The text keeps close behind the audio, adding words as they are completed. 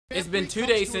It's been 2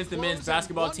 days since the men's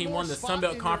basketball team won the Sun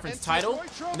Belt Conference title,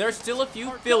 and there's still a few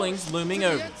feelings looming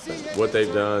over. What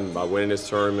they've done by winning this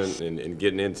tournament and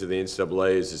getting into the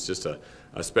NCAA is just a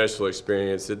special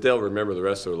experience that they'll remember the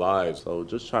rest of their lives. So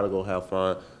just try to go have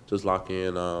fun, just lock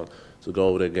in to go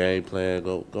over their game plan,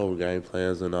 go over game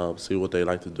plans and see what they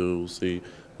like to do, see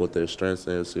what their strengths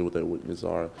are, see what their weaknesses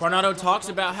are. Coronado talks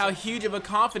about how huge of a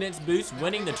confidence boost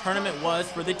winning the tournament was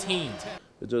for the team.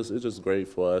 It's just great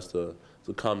for us to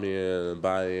come in and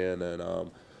buy in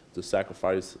and to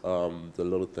sacrifice the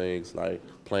little things like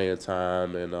playing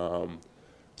time and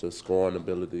just scoring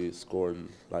ability, scoring,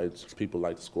 like people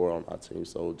like to score on our team.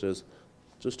 So just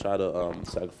try to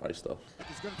sacrifice stuff.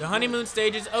 The honeymoon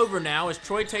stage is over now as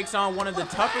Troy takes on one of the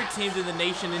tougher teams in the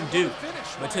nation in Duke.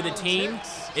 But to the team,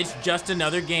 it's just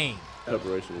another game.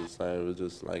 Preparation is the same. It's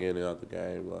just like any other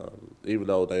game. Even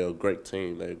though they're a great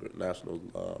team, they're a national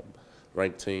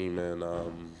ranked team, and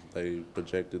they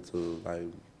projected to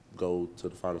go to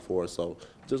the Final Four. So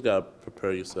just gotta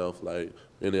prepare yourself like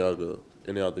any other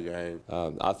game.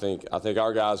 I think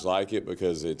our guys like it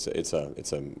because it's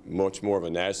a much more of a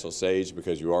national stage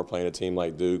because you are playing a team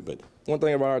like Duke. But one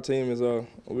thing about our team is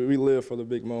we live for the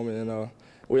big moment, and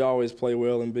we always play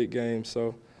well in big games.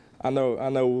 So I know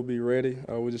we'll be ready.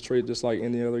 We just treat it just like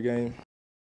any other game.